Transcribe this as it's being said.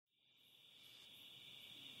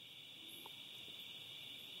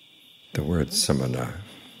The word samana,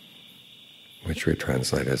 which we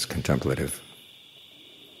translate as contemplative,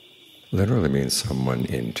 literally means someone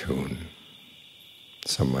in tune,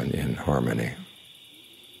 someone in harmony,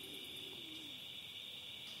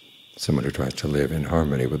 someone who tries to live in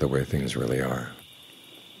harmony with the way things really are.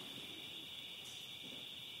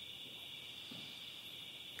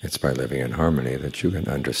 It's by living in harmony that you can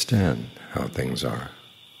understand how things are.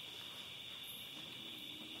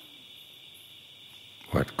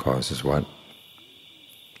 What causes what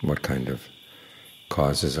kind of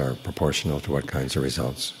causes are proportional to what kinds of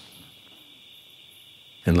results,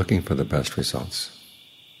 and looking for the best results.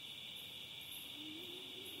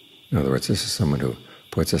 In other words, this is someone who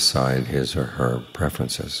puts aside his or her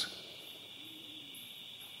preferences,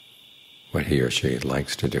 what he or she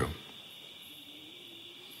likes to do,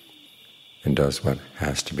 and does what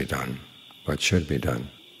has to be done, what should be done,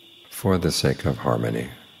 for the sake of harmony,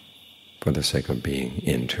 for the sake of being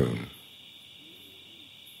in tune.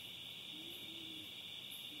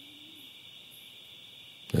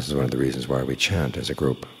 This is one of the reasons why we chant as a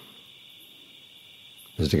group,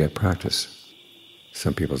 is to get practice.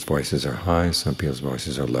 Some people's voices are high, some people's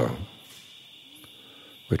voices are low.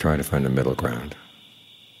 We try to find a middle ground.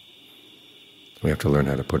 We have to learn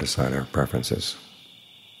how to put aside our preferences.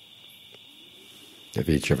 If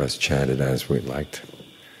each of us chanted as we liked,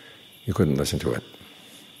 you couldn't listen to it.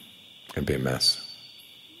 It'd be a mess.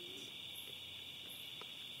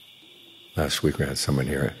 Last week we had someone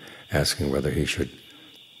here asking whether he should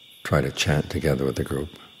try to chant together with the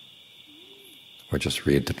group or just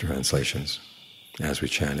read the translations as we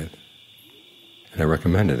chanted. And I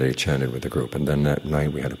recommended that he chanted with the group, and then that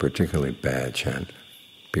night we had a particularly bad chant.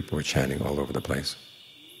 People were chanting all over the place.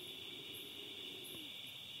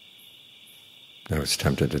 I was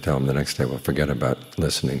tempted to tell him the next day, well, forget about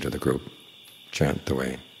listening to the group. Chant the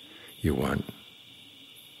way you want.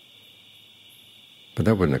 But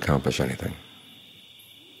that wouldn't accomplish anything.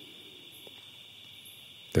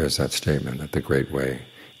 There's that statement that the great way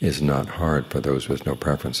is not hard for those with no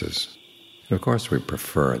preferences. And of course we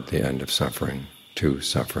prefer the end of suffering to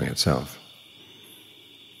suffering itself.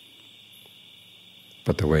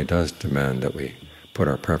 But the way does demand that we put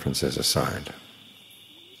our preferences aside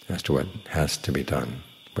as to what has to be done,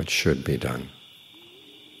 what should be done.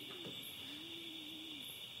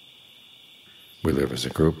 We live as a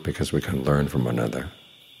group because we can learn from one another,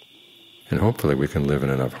 and hopefully we can live in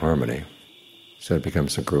enough harmony so it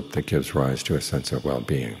becomes a group that gives rise to a sense of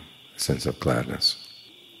well-being, a sense of gladness.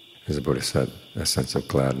 As the Buddha said, a sense of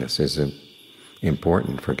gladness is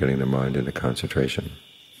important for getting the mind into concentration.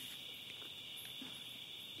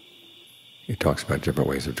 He talks about different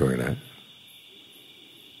ways of doing that.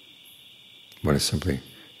 One is simply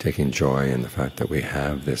taking joy in the fact that we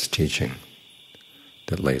have this teaching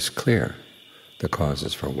that lays clear the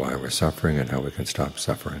causes for why we're suffering and how we can stop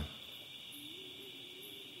suffering.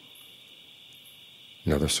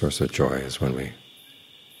 Another source of joy is when we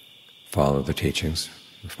follow the teachings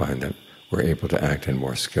and find that we're able to act in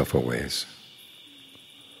more skillful ways,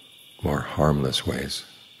 more harmless ways.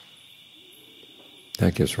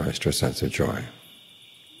 That gives rise to a sense of joy.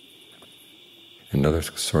 Another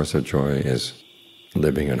source of joy is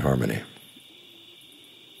living in harmony.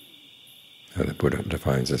 Now, the Buddha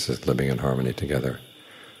defines this as living in harmony together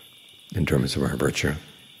in terms of our virtue.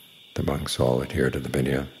 The monks all adhere to the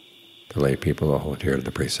Vinaya. The lay people all adhere to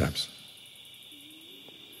the precepts.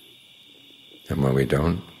 And when we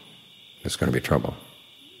don't, there's going to be trouble.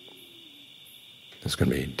 There's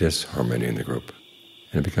going to be disharmony in the group,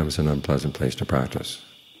 and it becomes an unpleasant place to practice.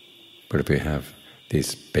 But if we have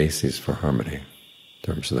these bases for harmony,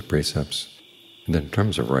 in terms of the precepts, and then in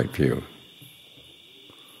terms of right view,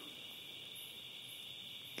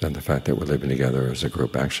 then the fact that we're living together as a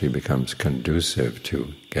group actually becomes conducive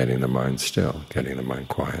to getting the mind still, getting the mind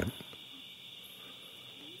quiet,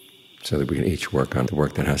 so that we can each work on the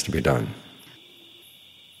work that has to be done,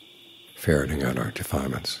 ferreting out our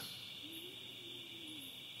defilements,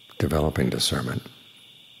 developing discernment.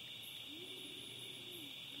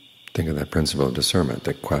 Think of that principle of discernment,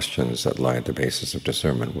 the questions that lie at the basis of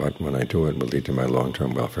discernment. What, when I do it, will lead to my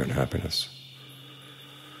long-term welfare and happiness?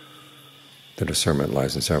 The discernment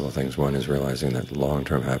lies in several things. One is realizing that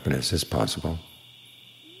long-term happiness is possible.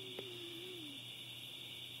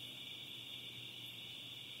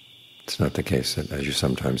 It's not the case that, as you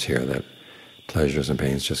sometimes hear, that pleasures and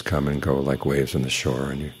pains just come and go like waves on the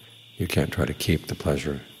shore, and you can't try to keep the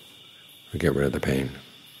pleasure or get rid of the pain.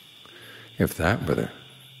 If that were the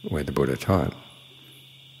way the Buddha taught,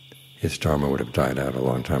 his Dhamma would have died out a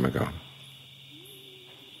long time ago.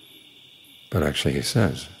 But actually he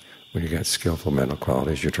says, when you get skillful mental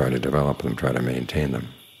qualities, you try to develop them, try to maintain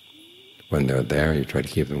them. When they're there, you try to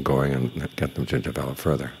keep them going and get them to develop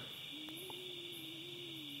further.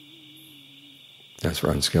 As for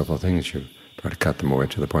unskillful things, you try to cut them away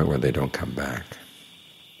to the point where they don't come back.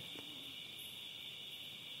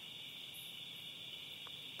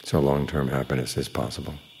 So long-term happiness is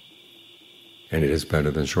possible, and it is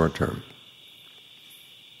better than short-term.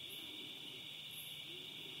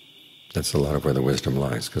 That's a lot of where the wisdom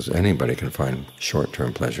lies, because anybody can find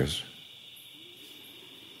short-term pleasures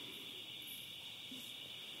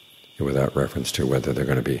without reference to whether they're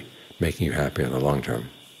going to be making you happy in the long term.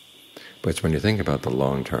 But it's when you think about the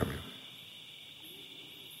long term,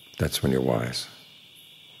 that's when you're wise.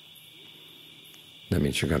 That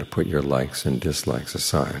means you've got to put your likes and dislikes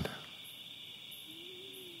aside.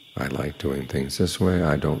 I like doing things this way,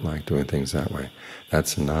 I don't like doing things that way.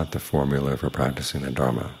 That's not the formula for practicing the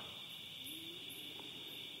Dharma.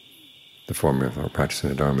 The formula for practicing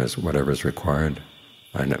the Dharma is whatever is required,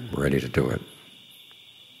 I'm ready to do it.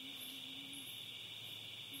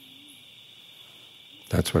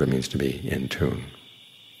 That's what it means to be in tune.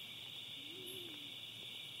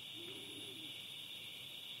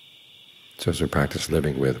 So as we practice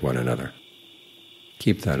living with one another,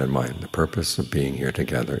 keep that in mind. The purpose of being here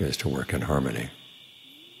together is to work in harmony.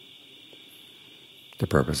 The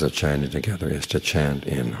purpose of chanting together is to chant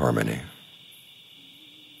in harmony.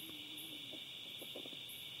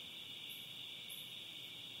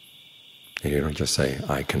 And you don't just say,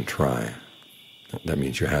 I can try. That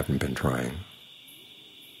means you haven't been trying.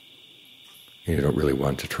 And you don't really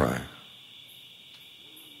want to try.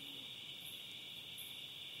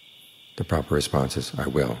 The proper response is, I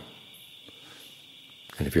will.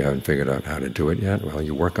 And if you haven't figured out how to do it yet, well,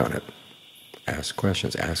 you work on it. Ask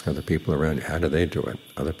questions. Ask other people around you, how do they do it?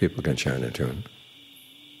 Other people can chant in tune.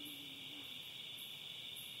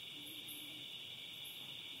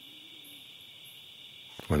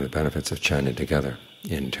 One of the benefits of chanting together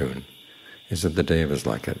in tune is that the devas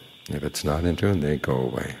like it. If it's not in tune, they go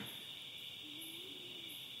away.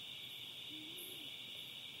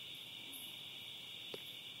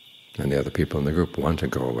 And the other people in the group want to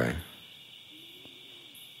go away.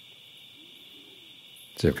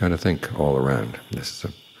 So you've got to think all around. This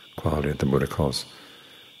is a quality that the Buddha calls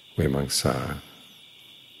vimamsa.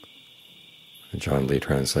 John Lee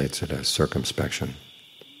translates it as circumspection.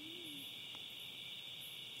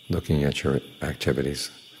 Looking at your activities,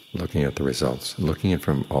 looking at the results, looking at it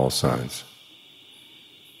from all sides.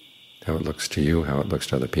 How it looks to you, how it looks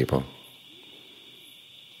to other people.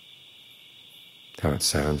 How it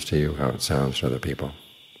sounds to you, how it sounds to other people.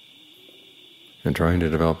 And trying to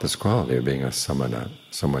develop this quality of being a samana,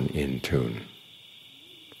 someone in tune,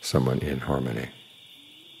 someone in harmony.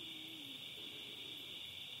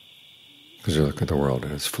 Because you look at the world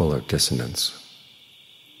and it's full of dissonance.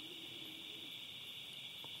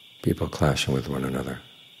 People clashing with one another,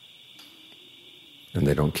 and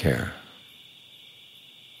they don't care.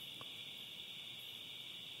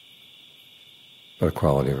 But a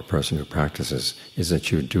quality of a person who practices is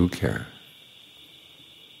that you do care.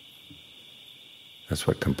 That's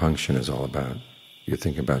what compunction is all about. You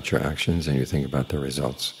think about your actions and you think about the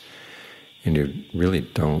results. And you really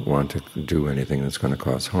don't want to do anything that's going to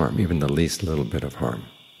cause harm, even the least little bit of harm.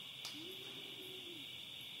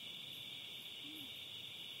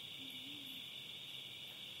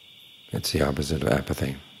 It's the opposite of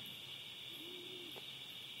apathy.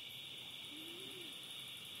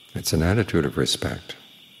 It's an attitude of respect.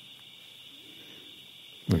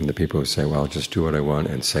 And the people who say, well, I'll just do what I want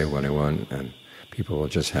and say what I want, and people will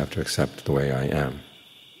just have to accept the way I am,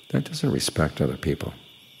 that doesn't respect other people.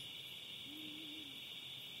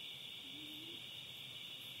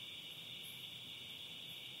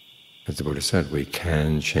 As the Buddha said, we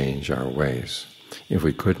can change our ways. If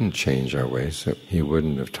we couldn't change our ways, he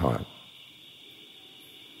wouldn't have taught.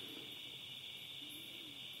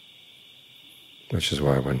 Which is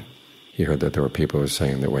why when he heard that there were people who were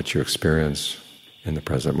saying that what you experience in the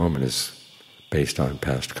present moment is based on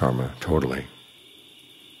past karma totally,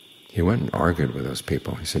 he went and argued with those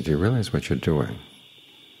people. He said, do you realize what you're doing?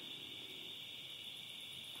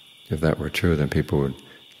 If that were true, then people would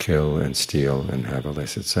kill and steal and have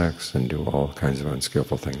illicit sex and do all kinds of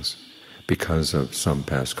unskillful things because of some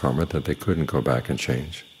past karma that they couldn't go back and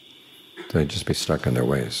change. So they'd just be stuck in their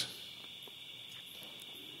ways.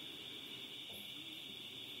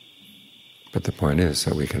 But the point is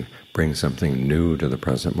that we can bring something new to the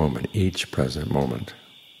present moment, each present moment.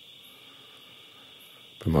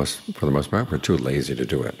 But for the most part, we're too lazy to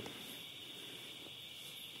do it.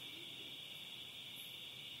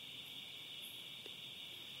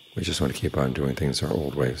 We just want to keep on doing things our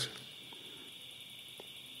old ways.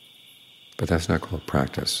 But that's not called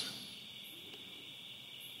practice.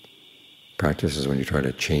 Practice is when you try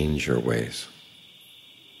to change your ways.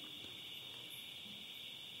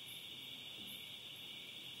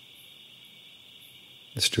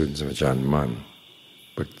 The students of Ajahn Mun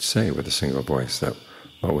would say with a single voice that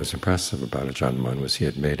what was impressive about Ajahn Mun was he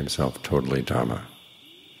had made himself totally Dhamma.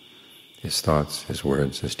 His thoughts, his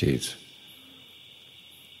words, his deeds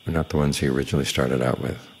were not the ones he originally started out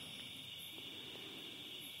with.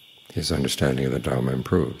 His understanding of the Dhamma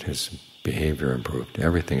improved, his behavior improved,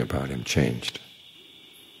 everything about him changed.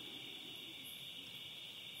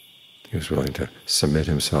 He was willing to submit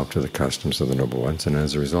himself to the customs of the Noble Ones, and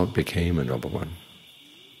as a result became a Noble One.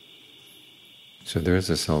 So there is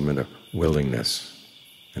this element of willingness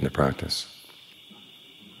in the practice.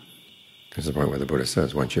 There's the point where the Buddha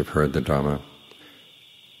says, once you've heard the Dhamma,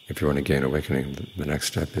 if you want to gain awakening, the next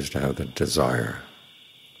step is to have the desire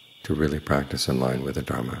to really practice in line with the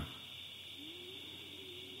Dhamma.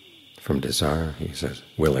 From desire, he says,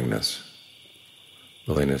 willingness.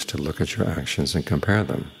 Willingness to look at your actions and compare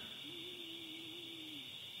them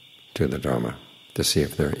to the Dhamma, to see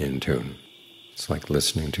if they're in tune. It's like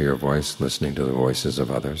listening to your voice, listening to the voices of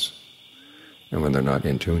others. And when they're not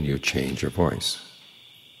in tune, you change your voice.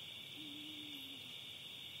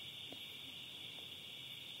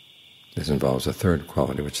 This involves a third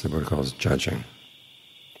quality, which the Buddha calls judging.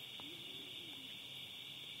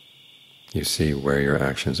 You see where your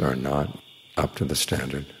actions are not up to the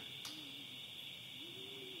standard.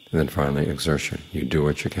 And then finally, exertion. You do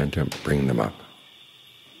what you can to bring them up.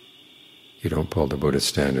 You don't pull the Buddha's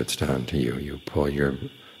standards down to you. You pull your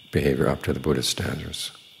behavior up to the Buddha's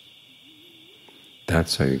standards.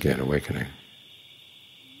 That's how you gain awakening.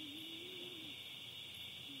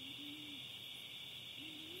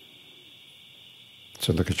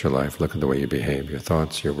 So look at your life, look at the way you behave, your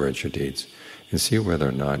thoughts, your words, your deeds, and see where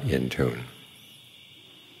they're not in tune.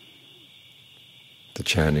 The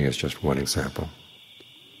chanting is just one example.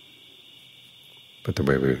 But the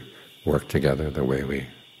way we work together, the way we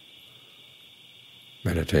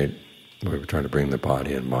meditate, the way we try to bring the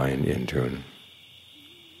body and mind in tune,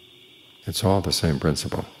 it's all the same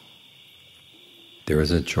principle. There is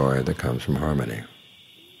a joy that comes from harmony,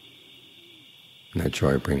 and that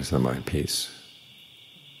joy brings the mind peace.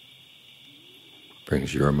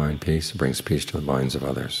 Brings your mind peace, it brings peace to the minds of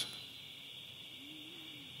others.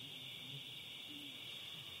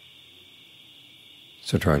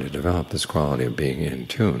 So try to develop this quality of being in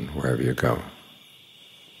tune wherever you go.